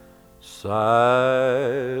Silent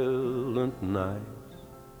night,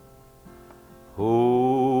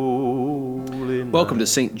 holy night. Welcome to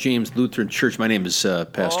St. James Lutheran Church. My name is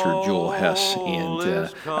Pastor Joel Hess, and I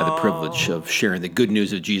have the privilege of sharing the good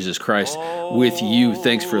news of Jesus Christ with you.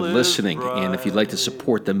 Thanks for listening. And if you'd like to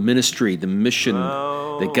support the ministry, the mission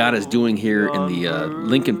that God is doing here in the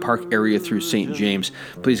Lincoln Park area through St. James,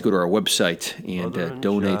 please go to our website and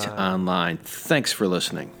donate online. Thanks for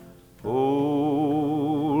listening.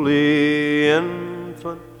 Holy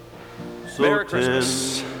infant, so Merry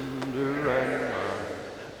Christmas. tender and mild.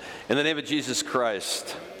 In the name of Jesus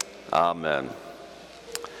Christ, amen.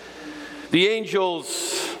 The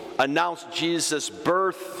angels announced Jesus'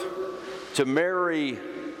 birth to Mary,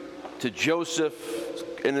 to Joseph,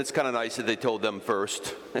 and it's kind of nice that they told them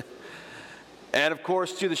first. And of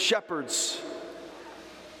course, to the shepherds.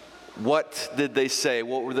 What did they say?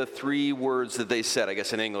 What were the three words that they said, I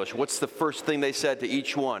guess in English? What's the first thing they said to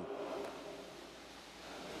each one?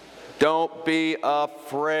 Don't be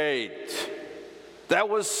afraid. That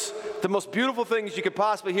was the most beautiful things you could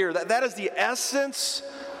possibly hear. That is the essence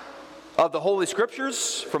of the Holy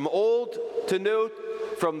Scriptures, from Old to New,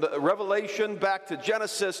 from the Revelation back to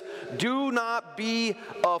Genesis. Do not be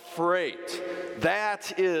afraid.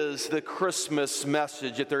 That is the Christmas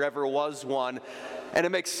message, if there ever was one. And it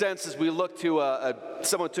makes sense as we look to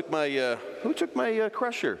someone took my who took my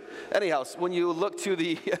crusher. Anyhow, when you look to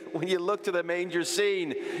the when you look to the manger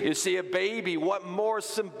scene, you see a baby. What more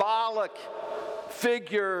symbolic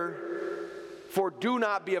figure for do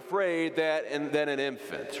not be afraid than an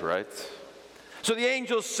infant, right? So the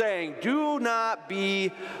angel's saying, do not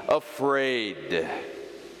be afraid.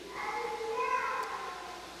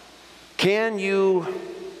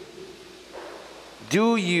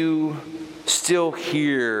 Do you still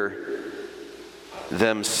hear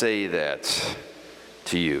them say that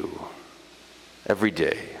to you every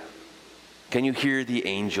day? Can you hear the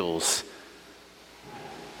angels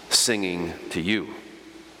singing to you?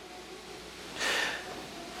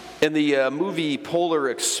 In the movie Polar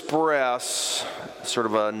Express, sort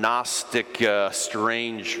of a Gnostic,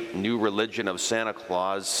 strange new religion of Santa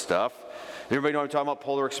Claus stuff. Everybody know what I'm talking about?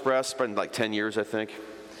 Polar Express? It's been like 10 years, I think.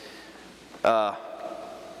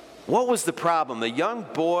 What was the problem? The young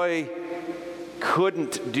boy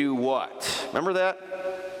couldn't do what? Remember that?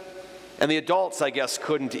 And the adults, I guess,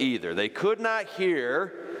 couldn't either. They could not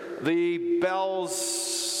hear the bells,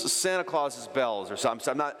 Santa Claus's bells or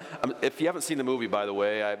something. If you haven't seen the movie, by the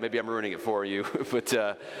way, maybe I'm ruining it for you.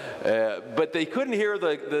 But they couldn't hear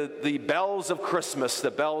the bells of Christmas,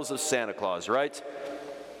 the bells of Santa Claus, right?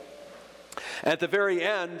 At the very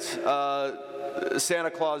end, Santa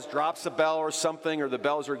Claus drops a bell or something, or the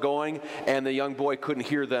bells are going, and the young boy couldn't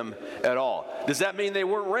hear them at all. Does that mean they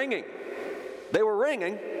weren't ringing? They were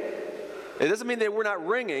ringing. It doesn't mean they were not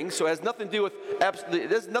ringing, so it has nothing to do with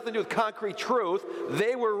concrete truth.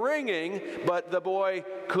 They were ringing, but the boy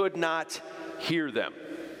could not hear them.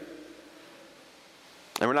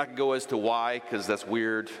 And we're not going to go as to why, because that's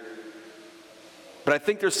weird. But I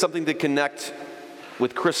think there's something to connect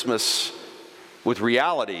with Christmas, with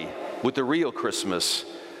reality, with the real Christmas,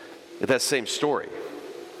 that same story.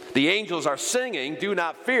 The angels are singing, do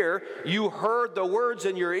not fear. You heard the words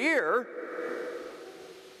in your ear.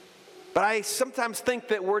 But I sometimes think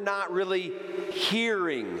that we're not really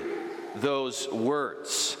hearing those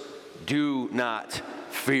words. Do not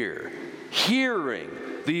fear. Hearing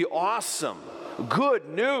the awesome, good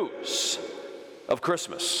news of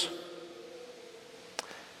Christmas.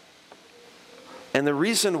 And the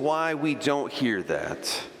reason why we don't hear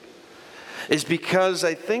that is because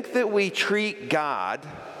I think that we treat God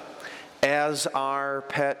as our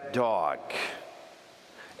pet dog,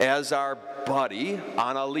 as our buddy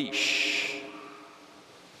on a leash,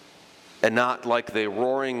 and not like the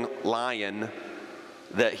roaring lion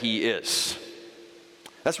that he is.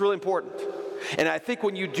 That's really important. And I think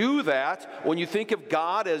when you do that, when you think of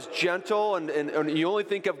God as gentle and you only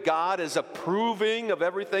think of God as approving of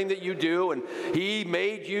everything that you do, and He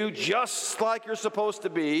made you just like you're supposed to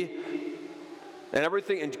be, and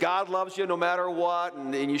everything, and God loves you no matter what,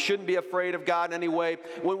 and you shouldn't be afraid of God in any way.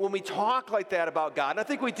 When we talk like that about God, and I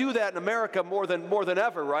think we do that in America more than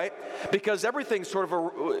ever, right? Because everything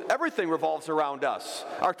revolves around us.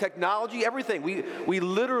 Our technology, everything. We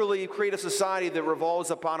literally create a society that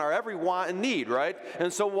revolves upon our every want and need, right?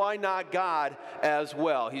 And so why not God as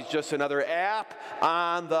well? He's just another app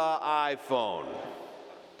on the iPhone.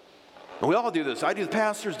 And we all do this. The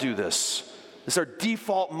pastors do this. It's our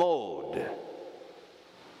default mode.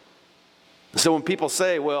 So when people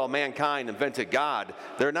say, well, mankind invented God,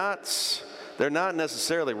 they're not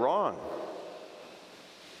necessarily wrong.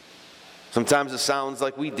 Sometimes it sounds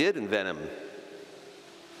like we did invent him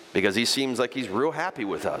because he seems like he's real happy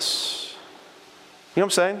with us. You know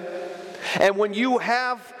what I'm saying? And when you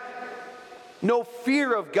have no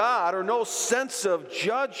fear of God or no sense of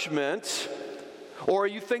judgment, or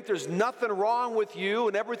you think there's nothing wrong with you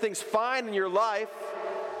and everything's fine in your life,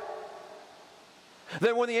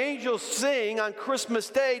 then when the angels sing on Christmas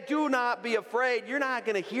Day, do not be afraid, you're not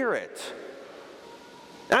going to hear it.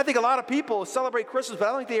 And I think a lot of people celebrate Christmas, but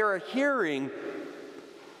I don't think they are hearing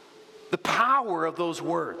the power of those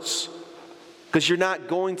words. Because you're not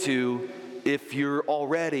going to if you're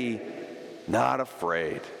already not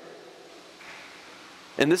afraid.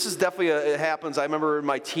 And this is definitely, it happens. I remember in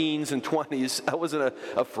my teens and 20s, I wasn't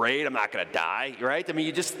afraid I'm not going to die, right? I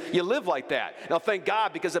mean, you live like that. Now, thank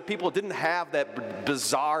God, because if people didn't have that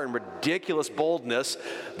bizarre and ridiculous boldness,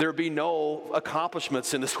 there'd be no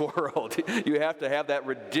accomplishments in this world. You have to have that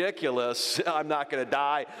ridiculous, I'm not going to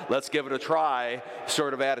die, let's give it a try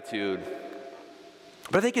sort of attitude.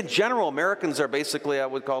 But I think in general, Americans are basically, I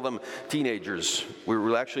would call them teenagers.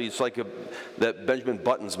 We're actually, it's like that Benjamin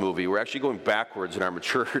Button's movie. We're actually going backwards in our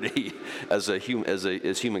maturity as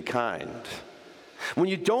humankind. When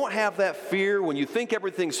you don't have that fear, when you think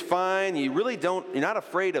everything's fine, you're not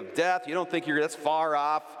afraid of death, you don't think that's far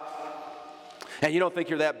off, and you don't think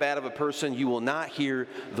you're that bad of a person, you will not hear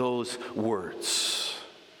those words.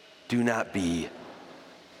 Do not be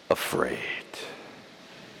afraid.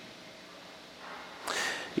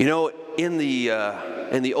 You know, in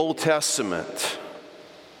the Old Testament,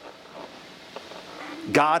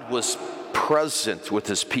 God was present with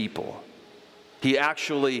his people. He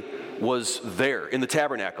actually was there in the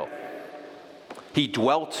tabernacle. He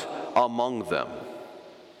dwelt among them.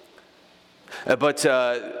 But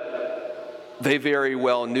they very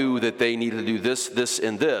well knew that they needed to do this, this,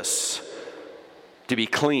 and this to be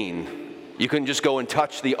clean. You couldn't just go and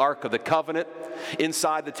touch the Ark of the Covenant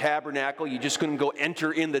inside the tabernacle. You just couldn't go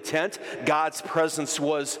enter in the tent. God's presence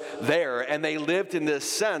was there, and they lived in this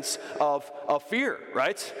sense of fear,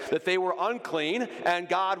 right? That they were unclean, and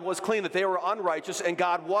God was clean. That they were unrighteous, and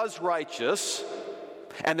God was righteous.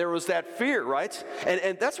 And there was that fear, right?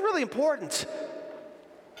 And that's really important.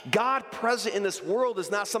 God present in this world is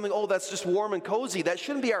not something, that's just warm and cozy. That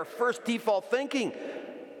shouldn't be our first default thinking.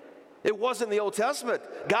 It wasn't in the Old Testament.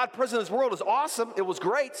 God present in this world is awesome. It was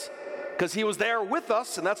great because he was there with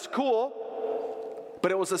us, and that's cool. But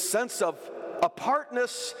it was a sense of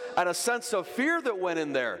apartness and a sense of fear that went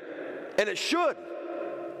in there. And it should.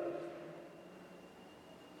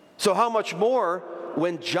 So how much more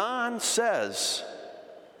when John says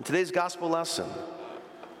in today's gospel lesson,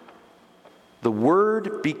 the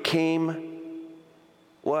Word became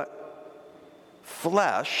what?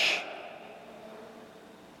 Flesh,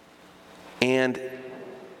 and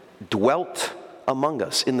dwelt among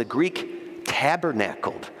us. In the Greek,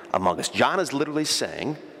 tabernacled among us. John is literally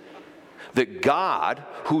saying that God,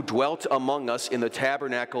 who dwelt among us in the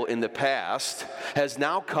tabernacle in the past, has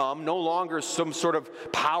now come, no longer some sort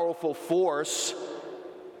of powerful force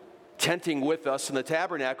tenting with us in the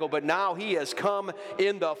tabernacle, but now he has come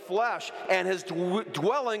in the flesh and is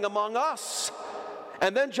dwelling among us.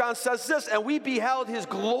 And then John says this, and we beheld his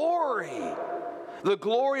glory, the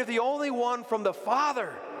glory of the only one from the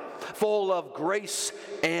Father, full of grace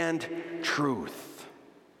and truth.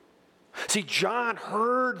 See, John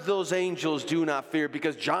heard those angels do not fear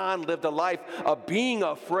because John lived a life of being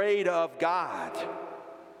afraid of God.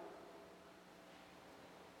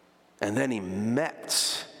 And then he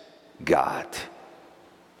met God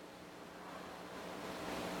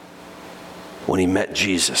when he met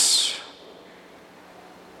Jesus.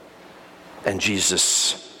 And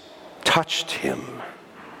Jesus touched him.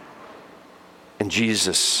 And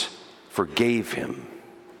Jesus forgave him.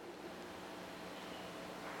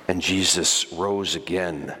 And Jesus rose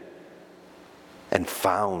again and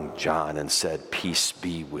found John and said, "Peace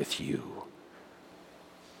be with you."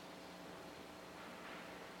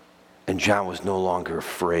 And John was no longer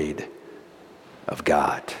afraid of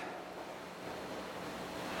God.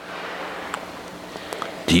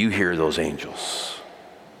 Do you hear those angels?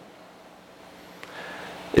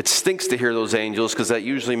 It stinks to hear those angels because that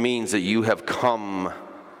usually means that you have come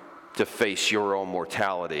to face your own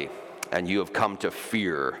mortality and you have come to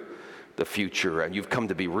fear the future and you've come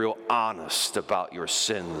to be real honest about your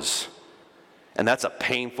sins. And that's a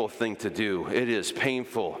painful thing to do. It is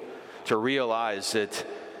painful to realize that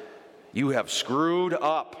you have screwed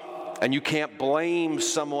up and you can't blame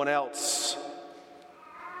someone else.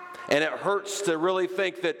 And it hurts to really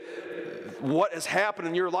think that what has happened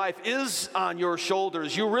in your life is on your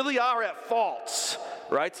shoulders. You really are at fault.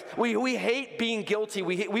 right? We hate being guilty.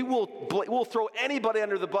 We'll throw anybody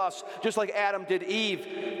under the bus, just like Adam did Eve,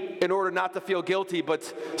 in order not to feel guilty.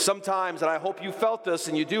 But sometimes, and I hope you felt this,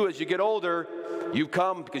 and you do as you get older, you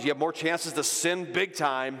come because you have more chances to sin big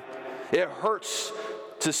time. It hurts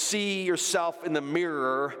to see yourself in the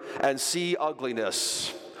mirror and see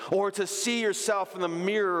ugliness, or to see yourself in the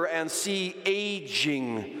mirror and see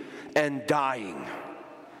aging and dying.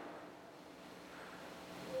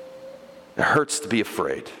 It hurts to be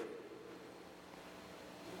afraid.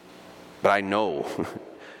 But I know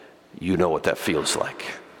you know what that feels like.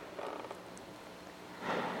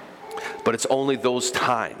 But it's only those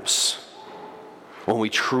times when we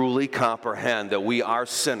truly comprehend that we are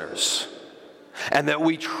sinners, and that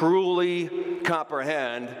we truly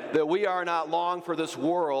comprehend that we are not long for this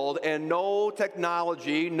world, and no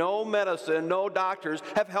technology, no medicine, no doctors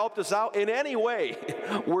have helped us out in any way.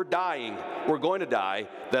 We're dying. We're going to die.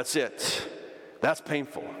 That's it. That's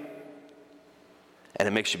painful. And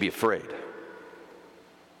it makes you be afraid.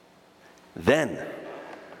 Then,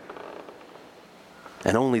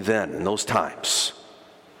 and only then, in those times,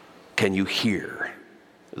 can you hear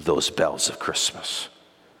those bells of Christmas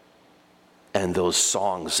and those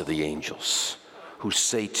songs of the angels who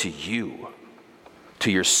say to you,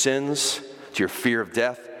 to your sins, to your fear of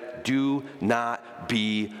death, do not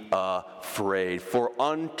be afraid, for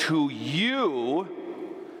unto you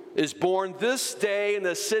is born this day in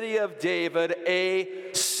the city of David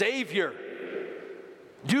a Savior.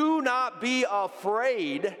 Do not be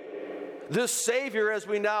afraid. This Savior, as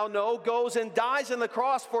we now know, goes and dies on the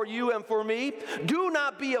cross for you and for me. Do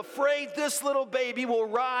not be afraid. This little baby will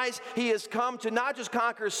rise. He has come to not just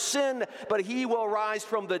conquer sin, but he will rise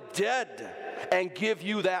from the dead and give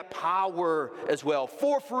you that power as well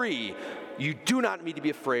for free. You do not need to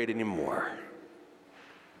be afraid anymore.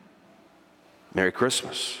 Merry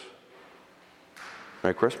Christmas.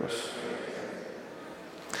 Merry Christmas.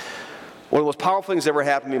 One of the most powerful things that ever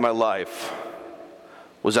happened to me in my life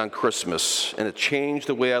was on Christmas, and it changed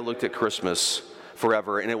the way I looked at Christmas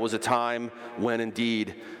forever. And it was a time when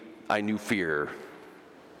indeed I knew fear.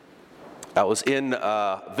 I was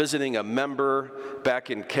visiting a member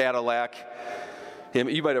back in Cadillac.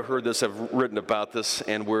 You might have heard this, I've written about this,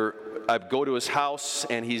 and I go to his house,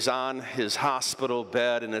 and he's on his hospital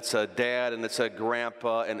bed, and it's a dad, and it's a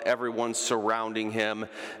grandpa, and everyone's surrounding him,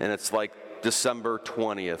 and it's like December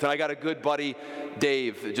 20th. And I got a good buddy,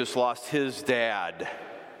 Dave, that just lost his dad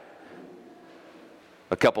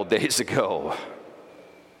a couple days ago.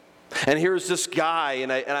 And here's this guy,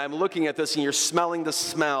 and I'm looking at this, and you're smelling the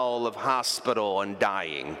smell of hospital and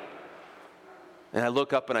dying. And I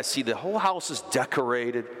look up and I see the whole house is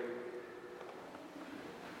decorated.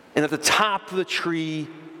 And at the top of the tree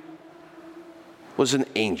was an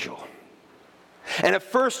angel. And at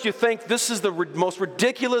first you think this is the most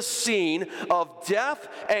ridiculous scene of death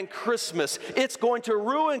and Christmas. It's going to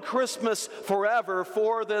ruin Christmas forever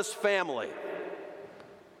for this family.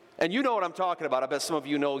 And you know what I'm talking about. I bet some of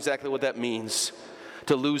you know exactly what that means,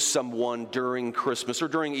 to lose someone during Christmas or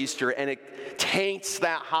during Easter, and it taints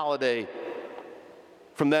that holiday.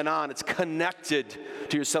 From then on, it's connected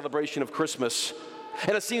to your celebration of Christmas.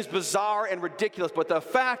 And it seems bizarre and ridiculous, but the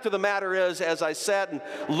fact of the matter is, as I sat and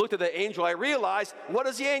looked at the angel, I realized, what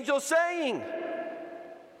is the angel saying?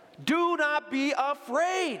 Do not be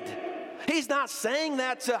afraid. He's not saying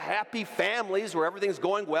that to happy families where everything's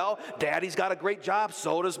going well. Daddy's got a great job,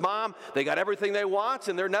 so does mom. They got everything they want,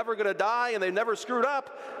 and they're never going to die, and they've never screwed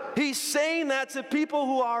up. He's saying that to people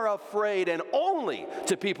who are afraid, and only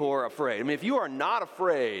to people who are afraid. I mean, if you are not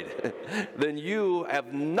afraid, then you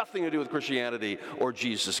have nothing to do with Christianity or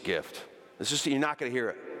Jesus' gift. It's just, you're not going to hear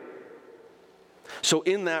it. So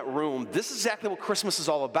in that room, this is exactly what Christmas is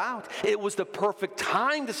all about. It was the perfect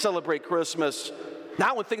time to celebrate Christmas.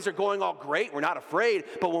 Not when things are going all great, we're not afraid,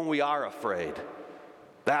 but when we are afraid.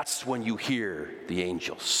 That's when you hear the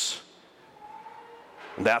angels.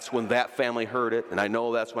 And that's when that family heard it, and I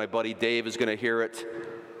know that's my buddy Dave is going to hear it,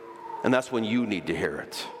 and that's when you need to hear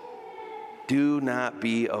it. Do not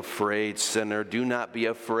be afraid, sinner. Do not be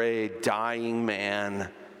afraid, dying man.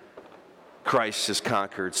 Christ has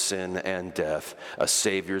conquered sin and death. A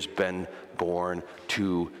Savior's been born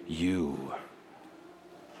to you.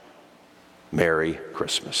 Merry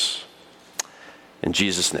Christmas. In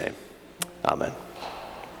Jesus' name, amen.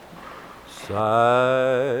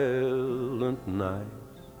 Silent night,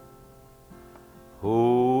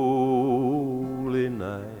 holy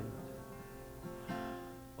night,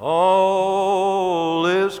 all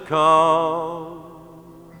is calm,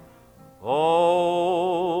 all